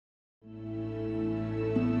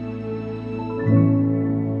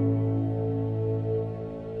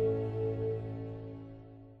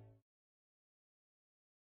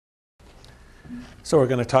So we're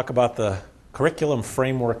going to talk about the curriculum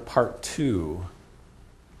framework part 2.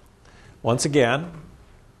 Once again,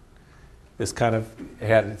 this kind of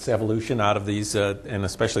had its evolution out of these, and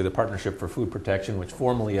especially the Partnership for Food Protection, which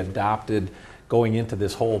formally adopted going into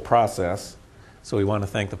this whole process. So we want to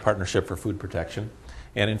thank the Partnership for Food Protection.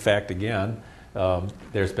 And in fact, again,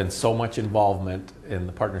 there's been so much involvement in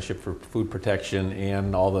the Partnership for Food Protection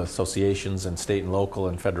and all the associations and state and local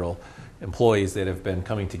and federal employees that have been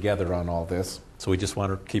coming together on all this. So we just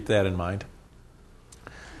want to keep that in mind.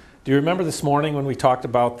 Do you remember this morning when we talked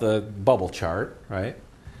about the bubble chart, right?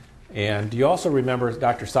 And do you also remember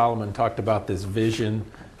Dr. Solomon talked about this vision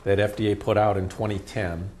that FDA put out in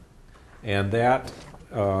 2010? And that,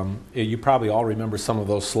 you probably all remember some of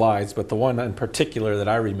those slides, but the one in particular that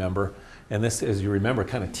I remember, and this, as you remember,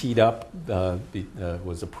 kind of teed up,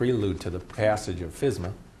 was a prelude to the passage of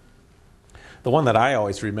FSMA. The one that I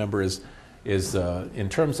always remember is in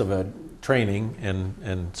terms of a training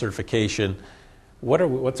and certification,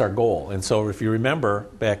 what's our goal? And so if you remember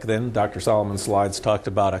back then, Dr. Solomon's slides talked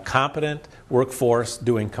about a competent workforce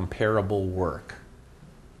doing comparable work.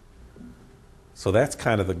 So that's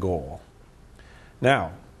kind of the goal.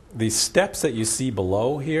 Now, these steps that you see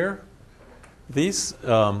below here, these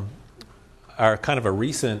are kind of a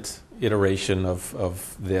recent iteration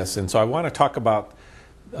of this. And so I want to talk about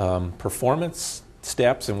performance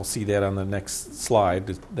steps, and we'll see that on the next slide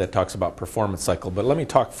that talks about performance cycle. But let me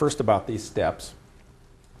talk first about these steps.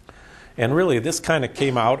 And really, this kind of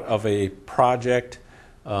came out of a project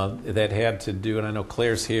that had to do, and I know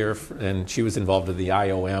Claire's here, and she was involved in the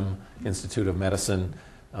IOM, Institute of Medicine,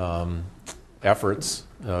 efforts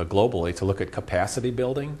globally to look at capacity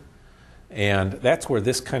building. And that's where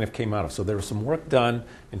this kind of came out of. So there was some work done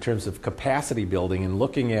in terms of capacity building and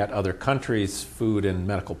looking at other countries' food and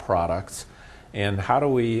medical products, and how do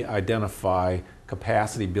we identify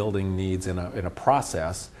capacity building needs in a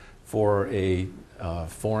process for a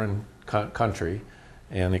foreign country,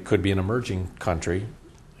 and it could be an emerging country.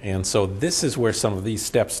 And so this is where some of these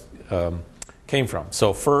steps came from.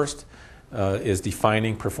 So first is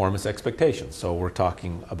defining performance expectations. So we're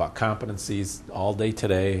talking about competencies all day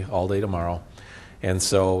today, all day tomorrow. And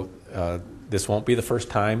so this won't be the first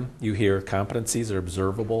time you hear competencies are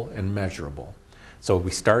observable and measurable. So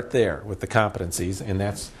we start there with the competencies, and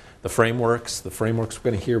that's the frameworks. The frameworks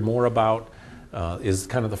we're going to hear more about is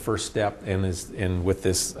kind of the first step, and with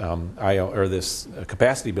this this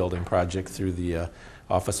capacity building project through the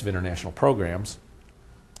Office of International Programs.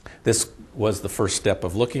 This was the first step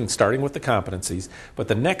of starting with the competencies. But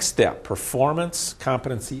the next step, performance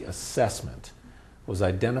competency assessment, was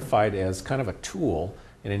identified as kind of a tool.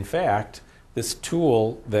 And in fact, this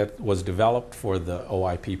tool that was developed for the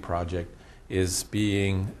OIP project is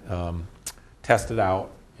being tested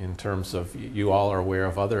out in terms of, you all are aware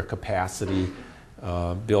of other capacity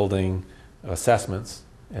building assessments,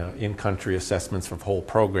 in-country assessments for whole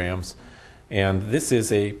programs. And this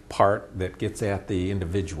is a part that gets at the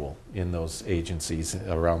individual in those agencies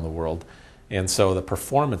around the world. And so the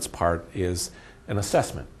performance part is an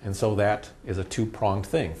assessment. And so that is a two-pronged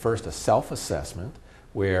thing. First, a self-assessment,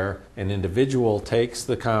 where an individual takes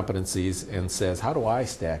the competencies and says, how do I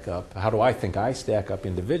stack up? How do I think I stack up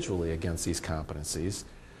individually against these competencies?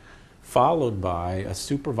 Followed by a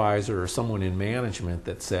supervisor or someone in management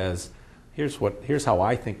that says, here's how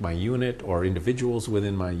I think my unit or individuals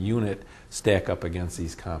within my unit stack up against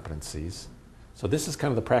these competencies. So this is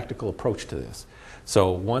kind of the practical approach to this.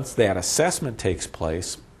 So once that assessment takes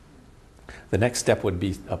place, the next step would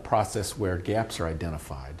be a process where gaps are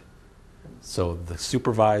identified. So the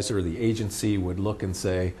supervisor or the agency would look and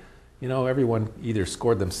say, everyone either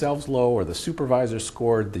scored themselves low or the supervisor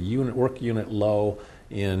scored the work unit low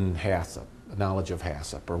in HACCP, knowledge of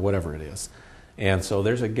HACCP, or whatever it is. And so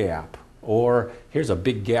there's a gap. Or here's a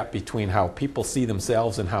big gap between how people see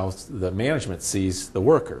themselves and how the management sees the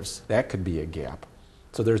workers. That could be a gap.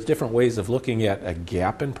 So there's different ways of looking at a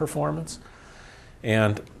gap in performance.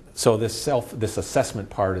 And so this assessment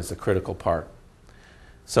part is a critical part.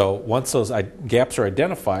 So once those gaps are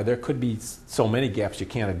identified, there could be so many gaps you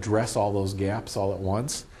can't address all those gaps all at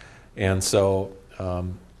once. And so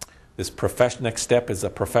this next step is a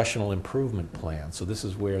professional improvement plan. So this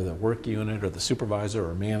is where the work unit or the supervisor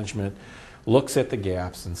or management looks at the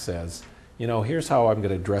gaps and says, here's how I'm going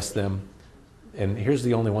to address them. And here's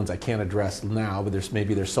the only ones I can't address now, but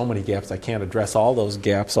there's so many gaps I can't address all those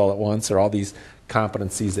gaps all at once, or all these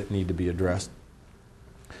competencies that need to be addressed.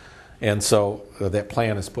 And so that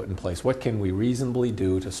plan is put in place. What can we reasonably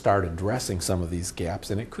do to start addressing some of these gaps?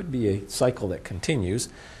 And it could be a cycle that continues.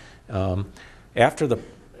 After the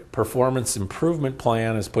performance improvement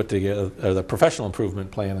plan is put together, or the professional improvement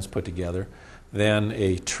plan is put together, Then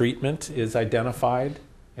a treatment is identified,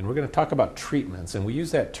 and we're going to talk about treatments, and we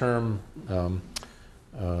use that term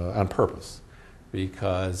on purpose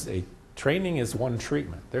because a training is one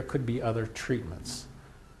treatment. There could be other treatments,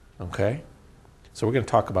 okay? So we're going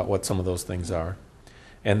to talk about what some of those things are.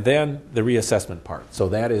 And then the reassessment part. So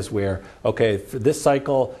that is where, okay, for this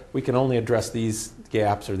cycle, we can only address these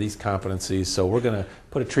gaps or these competencies, so we're going to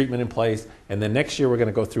put a treatment in place, and then next year we're going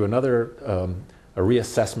to go through another a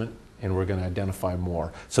reassessment, and we're going to identify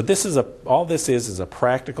more. So this is all this is a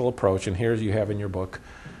practical approach, and here you have in your book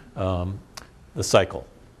the cycle,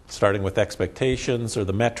 starting with expectations or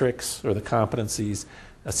the metrics or the competencies,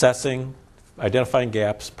 assessing, identifying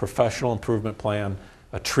gaps, professional improvement plan,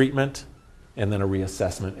 a treatment, and then a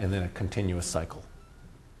reassessment, and then a continuous cycle.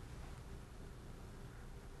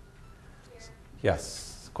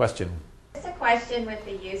 Yes, question. Just a question with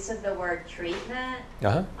the use of the word treatment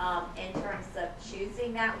in terms of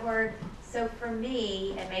choosing that word. So for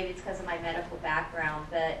me, and maybe it's because of my medical background,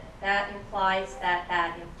 but that implies that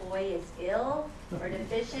that employee is ill or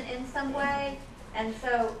deficient in some way. And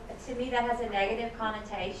so to me that has a negative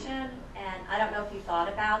connotation, and I don't know if you thought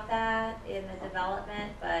about that in the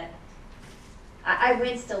development, but I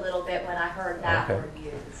winced a little bit when I heard that word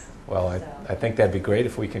used. Well, I think that'd be great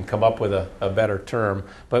if we can come up with a better term.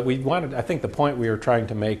 But I think the point we were trying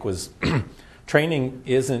to make was training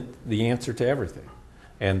isn't the answer to everything.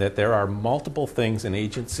 And that there are multiple things an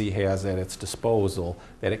agency has at its disposal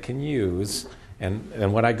that it can use.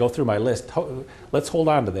 And when I go through my list, let's hold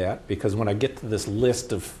on to that, because when I get to this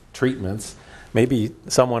list of treatments, maybe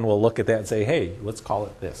someone will look at that and say, hey, let's call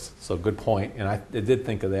it this. So good point. And I did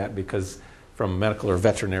think of that because from a medical or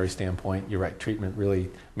veterinary standpoint, you're right, treatment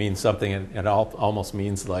really means something, and it almost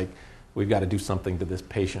means like we've got to do something to this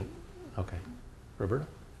patient. Okay. Roberta?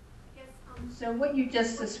 Yes, so what you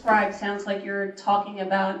just described sounds like you're talking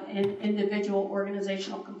about an individual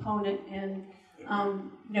organizational component, and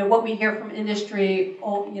what we hear from industry,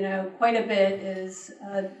 quite a bit is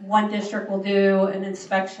one district will do an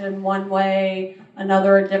inspection one way,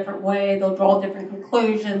 another a different way. They'll draw different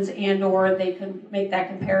conclusions, and/or they can make that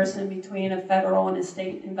comparison between a federal and a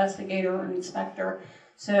state investigator or an inspector.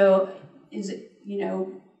 So,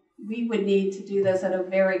 we would need to do this at a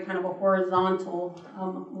very kind of a horizontal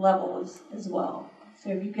level as well. So,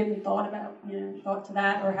 have you given thought to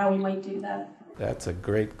that, or how we might do that? That's a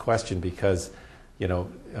great question because,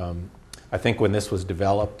 I think when this was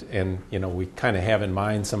developed, and we kind of have in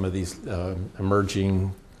mind some of these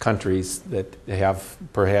emerging countries that have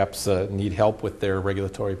perhaps need help with their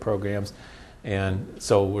regulatory programs, and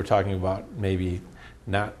so we're talking about maybe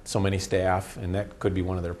not so many staff, and that could be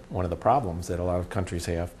one of the problems that a lot of countries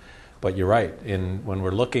have. But you're right. When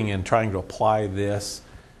we're looking and trying to apply this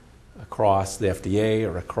across the FDA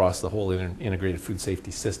or across the whole integrated food safety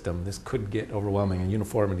system, this could get overwhelming, and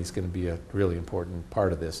uniformity is going to be a really important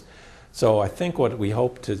part of this. So I think what we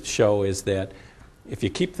hope to show is that if you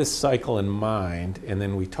keep this cycle in mind, and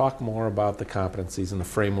then we talk more about the competencies and the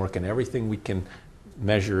framework and everything we can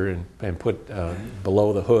measure and put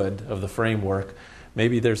below the hood of the framework,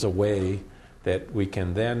 maybe there's a way that we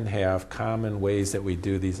can then have common ways that we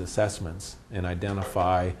do these assessments and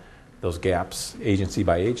identify those gaps agency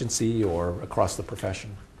by agency or across the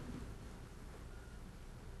profession.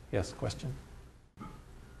 Yes, question?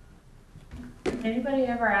 Anybody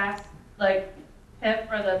ever asked, like, PIP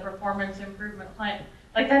or the performance improvement plan?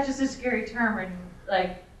 Like, that's just a scary term, and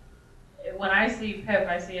like, when I see PIP,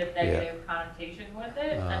 I see a negative connotation with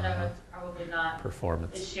it. I know it's probably not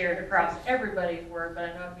performance. It's shared across everybody's work, but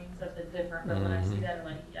I know it means something different. But when I see that, I'm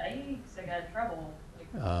like, yikes, I got in trouble.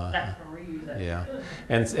 That's where we use it. Yeah,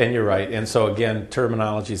 and you're right. And so again,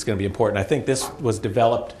 terminology is going to be important. I think this was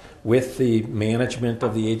developed with the management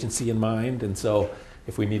of the agency in mind, and so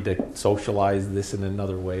if we need to socialize this in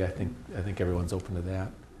another way, I think everyone's open to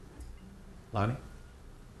that. Lonnie?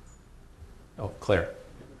 Oh, Claire.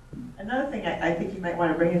 Another thing I think you might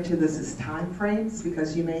want to bring into this is time frames,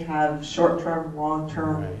 because you may have short-term,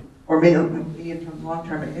 long-term, Right. or medium-term,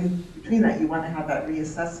 long-term, and in between that you want to have that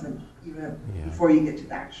reassessment even before you get to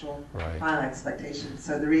the actual final expectation.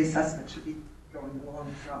 So the reassessment should be going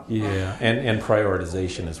along throughout the process. And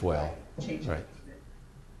prioritization as well. Change. Right.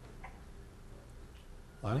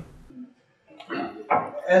 Lonnie?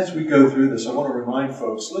 As we go through this, I want to remind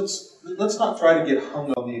folks, let's not try to get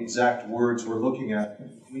hung on the exact words we're looking at.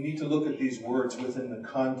 We need to look at these words within the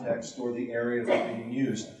context or the area that's being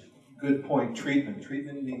used. Good point, treatment.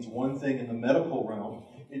 Treatment means one thing in the medical realm.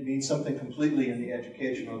 it means something completely in the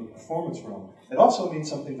education or the performance realm. It also means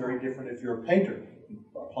something very different if you're a painter,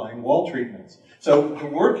 applying wall treatments. So the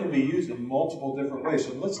word can be used in multiple different ways.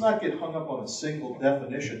 So let's not get hung up on a single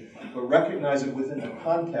definition, but recognize it within the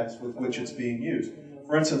context with which it's being used.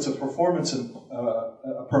 For instance,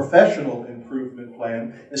 a professional improvement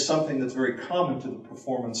plan is something that's very common to the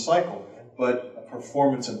performance cycle, but a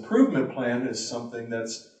performance improvement plan is something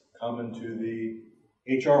that's common to the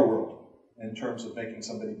HR world in terms of making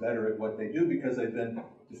somebody better at what they do because they've been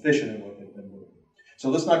deficient in what they've been doing. So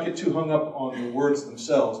let's not get too hung up on the words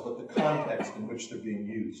themselves, but the context in which they're being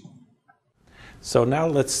used. So now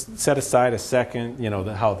let's set aside a second,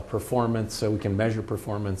 how the performance, so we can measure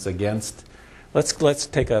performance against. Let's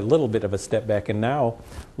take a little bit of a step back and now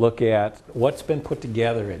look at what's been put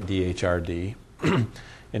together at DHRD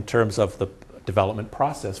in terms of the development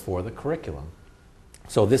process for the curriculum.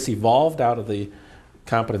 So this evolved out of the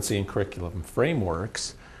competency and curriculum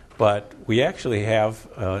frameworks, but we actually have,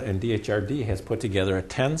 and DHRD has put together a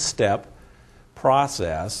 10-step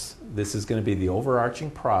process. This is going to be the overarching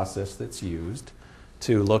process that's used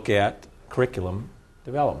to look at curriculum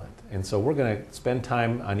development. And so we're going to spend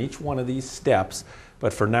time on each one of these steps,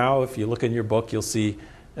 but for now, if you look in your book, you'll see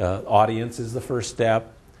audience is the first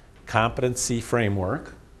step, competency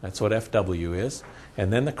framework, that's what FW is,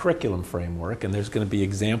 and then the curriculum framework, and there's going to be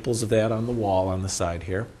examples of that on the wall on the side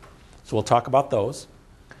here. So we'll talk about those.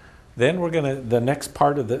 Then the next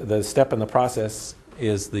part of the step in the process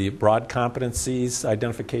is the broad competencies,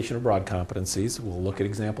 identification of broad competencies. We'll look at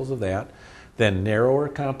examples of that. Then narrower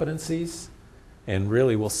competencies, and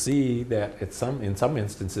really we'll see that in some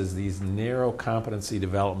instances these narrow competency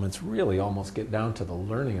developments really almost get down to the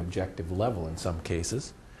learning objective level in some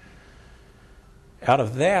cases. Out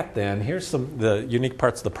of that, then, here's the unique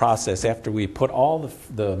parts of the process. After we put all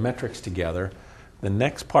the metrics together, the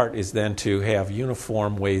next part is then to have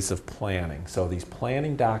uniform ways of planning. So these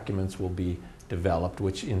planning documents will be developed,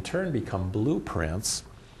 which in turn become blueprints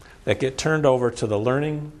that get turned over to the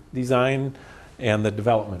learning design and the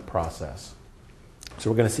development process.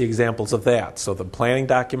 So we're going to see examples of that. So the planning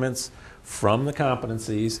documents from the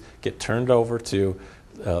competencies get turned over to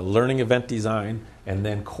learning event design, and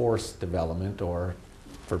then course development, or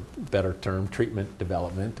for better term, treatment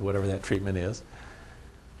development, whatever that treatment is.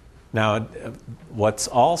 Now, what's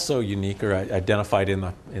also unique or identified in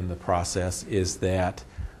the process is that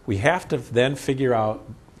we have to then figure out,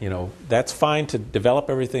 that's fine to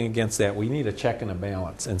develop everything against that. We need a check and a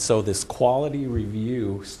balance. And so this quality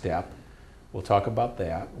review step, we'll talk about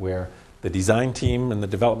that, where the design team and the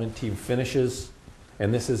development team finishes,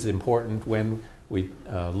 and this is important when we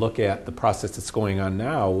look at the process that's going on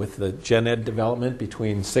now with the gen ed development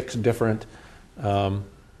between 6 different, there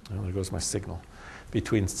goes my signal,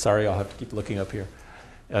 sorry, I'll have to keep looking up here,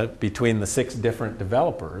 between the 6 different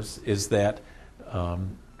developers is that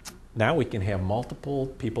now we can have multiple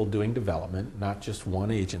people doing development, not just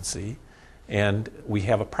one agency, and we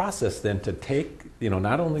have a process then to take,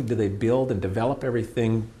 not only do they build and develop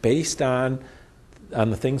everything based on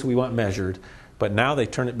the things we want measured, but now they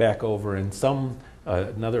turn it back over, and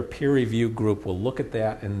another peer review group will look at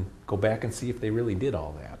that and go back and see if they really did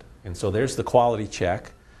all that. And so there's the quality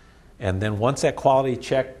check. And then once that quality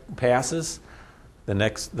check passes,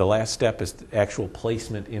 the last step is the actual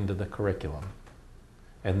placement into the curriculum.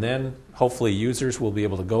 And then hopefully users will be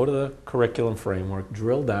able to go to the curriculum framework,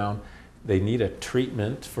 drill down. They need a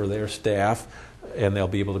treatment for their staff, and they'll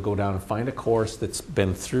be able to go down and find a course that's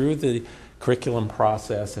been through the curriculum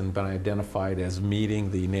process and been identified as meeting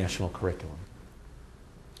the national curriculum.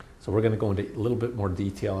 So we're going to go into a little bit more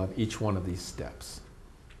detail on each one of these steps.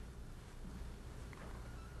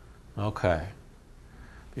 Okay.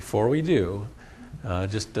 Before we do,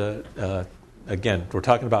 again, we're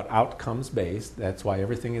talking about outcomes-based. That's why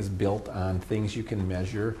everything is built on things you can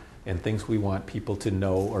measure and things we want people to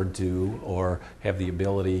know or do or have the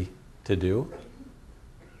ability to do.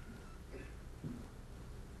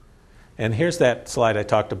 And here's that slide I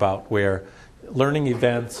talked about where learning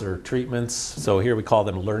events or treatments, so here we call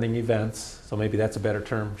them learning events. So maybe that's a better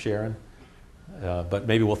term, Sharon. But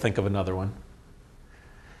maybe we'll think of another one.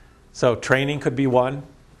 So training could be one.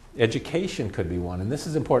 Education could be one. And this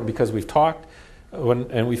is important because we've talked,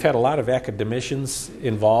 and we've had a lot of academicians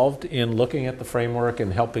involved in looking at the framework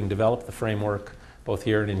and helping develop the framework, both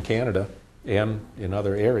here and in Canada and in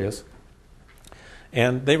other areas.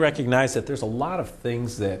 And they recognize that there's a lot of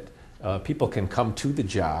things that people can come to the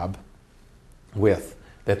job with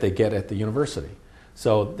that they get at the university.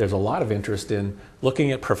 So there's a lot of interest in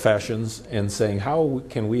looking at professions and saying, how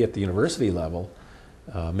can we at the university level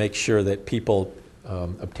make sure that people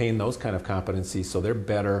obtain those kind of competencies so they're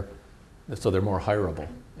better so they're more hireable,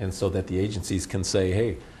 and so that the agencies can say,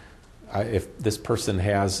 hey, if this person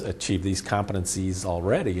has achieved these competencies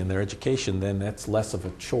already in their education, then that's less of a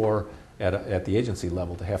chore at the agency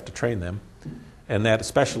level to have to train them. And that,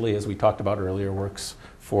 especially as we talked about earlier, works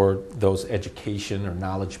for those education or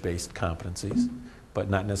knowledge-based competencies, but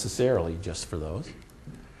not necessarily just for those.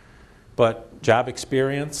 But job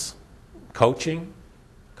experience, coaching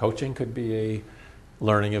could be a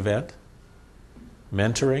learning event.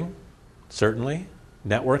 Mentoring, certainly.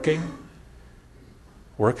 Networking,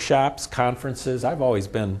 workshops, conferences. I've always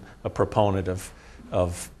been a proponent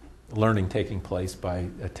of learning taking place by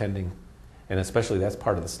attending, and especially that's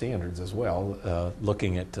part of the standards as well,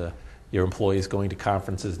 looking at your employees going to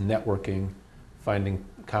conferences, networking, finding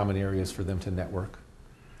common areas for them to network.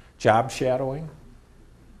 Job shadowing.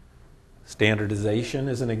 Standardization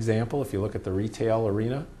is an example. If you look at the retail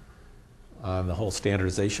arena, the whole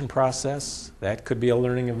standardization process, that could be a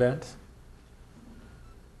learning event.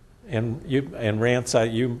 And Rance,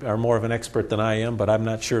 you are more of an expert than I am, but I'm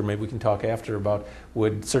not sure. Maybe we can talk after about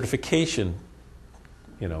would certification,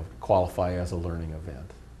 qualify as a learning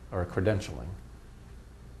event or a credentialing.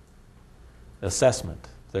 Assessment.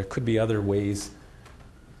 There could be other ways,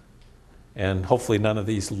 and hopefully none of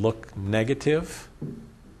these look negative.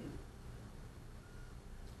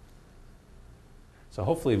 So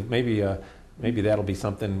hopefully maybe that'll be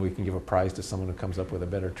something we can give a prize to someone who comes up with a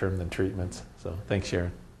better term than treatments. So thanks,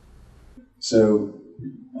 Sharon. So,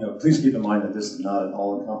 please keep in mind that this is not an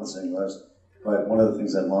all-encompassing list, but one of the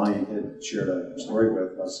things that Lonnie had shared a story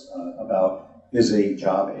with us about is a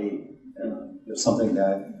job aid. It's something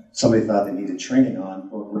that somebody thought they needed training on,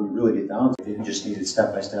 but when you really get down to it, they just needed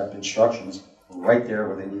step-by-step instructions right there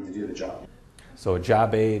where they need to do the job. So a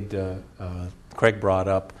job aid, Craig brought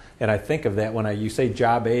up, and I think of that when you say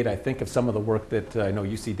job aid, I think of some of the work that I know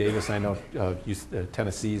UC Davis, I know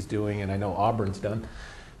Tennessee's doing, and I know Auburn's done.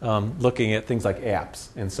 Looking at things like apps.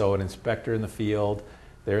 And so an inspector in the field,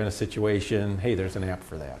 they're in a situation, hey, there's an app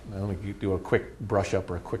for that. Let me do a quick brush up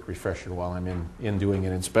or a quick refresher while I'm in doing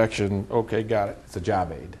an inspection. Okay, got it. It's a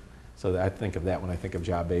job aid. So I think of that when I think of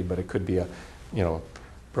job aid, but it could be a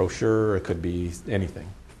brochure, it could be anything.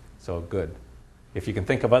 So good. If you can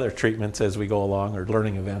think of other treatments as we go along or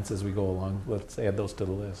learning events as we go along, let's add those to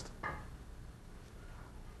the list.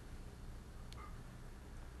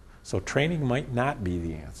 So training might not be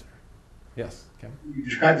the answer. Yes, Kevin? You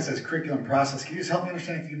describe this as curriculum process. Can you just help me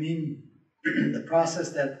understand if you mean the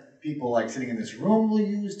process that people like sitting in this room will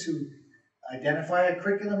use to identify a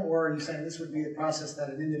curriculum, or are you saying this would be the process that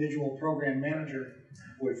an individual program manager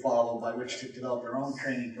would follow by which to develop their own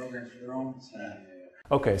training program for their own staff?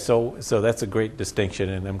 Okay, so that's a great distinction,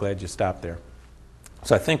 and I'm glad you stopped there.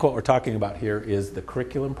 So I think what we're talking about here is the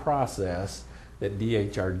curriculum process that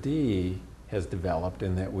DHRD has developed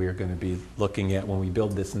and that we're going to be looking at when we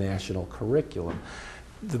build this national curriculum.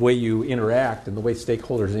 The way you interact and the way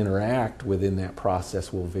stakeholders interact within that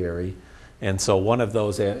process will vary. And so one of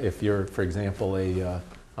those, if you're, for example, a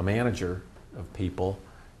manager of people,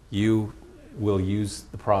 you will use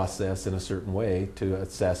the process in a certain way to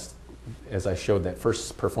assess, as I showed that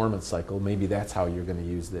first performance cycle, maybe that's how you're going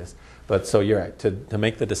to use this. But so you're right, to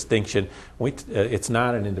make the distinction, it's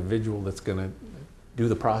not an individual that's going to do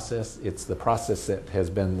the process. It's the process that has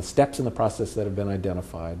been, the steps in the process that have been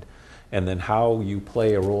identified, and then how you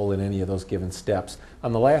play a role in any of those given steps.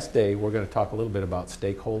 On the last day, we're going to talk a little bit about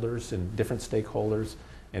stakeholders and different stakeholders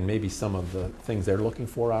and maybe some of the things they're looking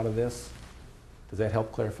for out of this. Does that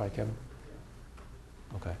help clarify, Kevin?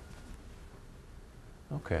 Okay.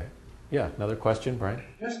 Okay. Yeah, another question, Brian?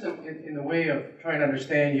 Just in the way of trying to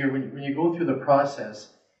understand here, when you go through the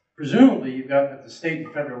process, presumably you've got, at the state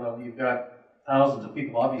and federal level, you've got thousands of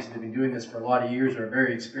people obviously have been doing this for a lot of years, are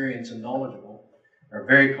very experienced and knowledgeable, are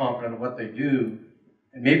very confident in what they do,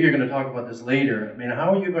 and maybe you're going to talk about this later. I mean,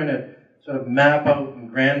 how are you going to sort of map out and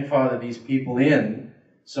grandfather these people in?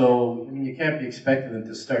 So, I mean, you can't be expecting them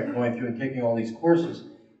to start going through and taking all these courses,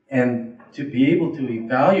 and to be able to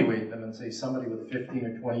evaluate them and say somebody with 15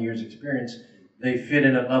 or 20 years experience, they fit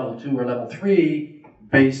in at level 2 or level 3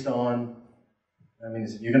 based on, I mean,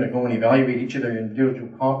 you're going to go and evaluate each of their individual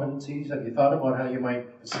competencies. Have you thought about how you might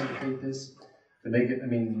facilitate this to make it,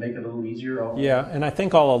 make it a little easier? Yeah, and I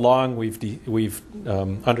think all along we've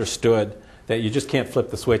understood that you just can't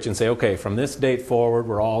flip the switch and say, okay, from this date forward,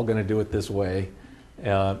 we're all going to do it this way.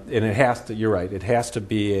 And it has to, you're right, it has to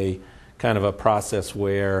be a kind of a process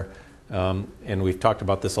where, and we've talked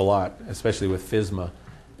about this a lot, especially with FSMA,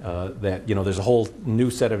 that, there's a whole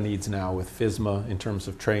new set of needs now with FSMA in terms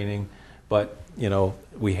of training. But,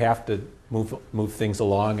 we have to move things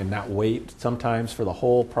along and not wait sometimes for the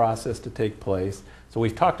whole process to take place. So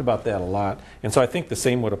we've talked about that a lot. And so I think the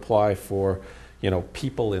same would apply for,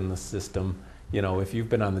 people in the system. If you've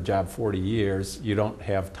been on the job 40 years, you don't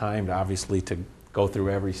have time, obviously, to go through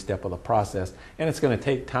every step of the process. And it's going to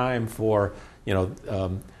take time for,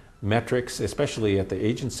 metrics, especially at the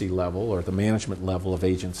agency level or the management level of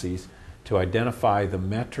agencies, to identify the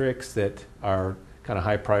metrics that are kind of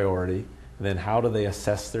high priority, and then how do they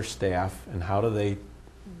assess their staff, and how do they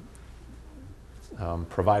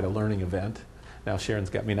provide a learning event. Now Sharon's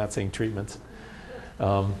got me not saying treatments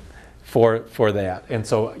for that. And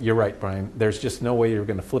so you're right, Brian. There's just no way you're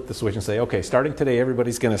going to flip the switch and say, okay, starting today,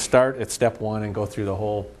 everybody's going to start at step one and go through the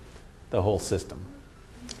whole system.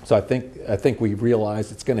 So I think we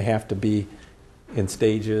realize it's going to have to be in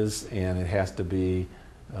stages, and it has to be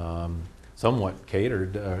somewhat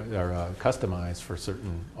catered or customized for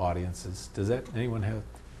certain audiences. Does that anyone have,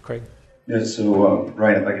 Craig? Yeah. So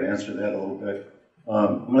Brian, if I could answer that a little bit.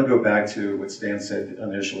 I'm going to go back to what Stan said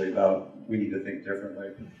initially about we need to think differently.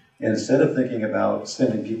 And instead of thinking about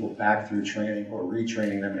sending people back through training or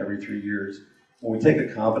retraining them every 3 years, when we take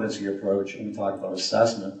a competency approach and we talk about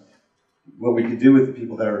assessment, what we could do with the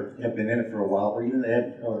people that have been in it for a while, or even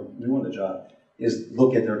are new on the job, is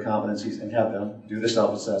look at their competencies and have them do the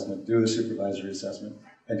self-assessment, do the supervisory assessment,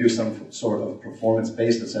 and do some sort of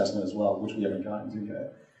performance-based assessment as well, which we haven't gotten to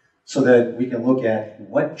yet. So that we can look at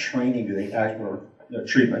what training do they act, or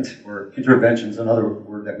treatment, or interventions, another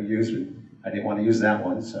word that we use. I didn't want to use that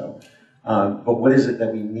one, so. But what is it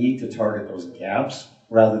that we need to target those gaps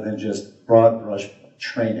rather than just broad brush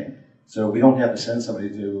training? So we don't have to send somebody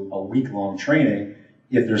to a week-long training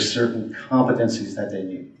if there's certain competencies that they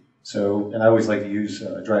need. So, and I always like to use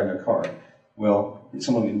driving a car. Well,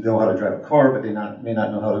 someone can know how to drive a car, but they may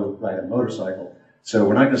not know how to ride a motorcycle. So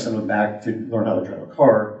we're not going to send them back to learn how to drive a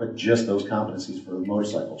car, but just those competencies for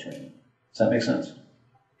motorcycle training. Does that make sense?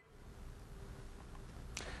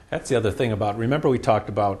 That's the other thing about, remember we talked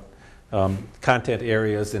about content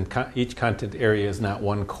areas, and each content area is not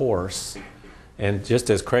one course. And just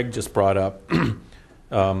as Craig just brought up,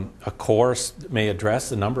 a course may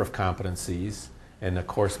address a number of competencies, and a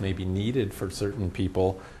course may be needed for certain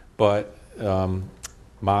people, but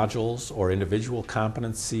modules or individual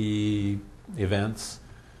competency events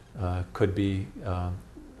could be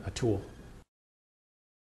a tool.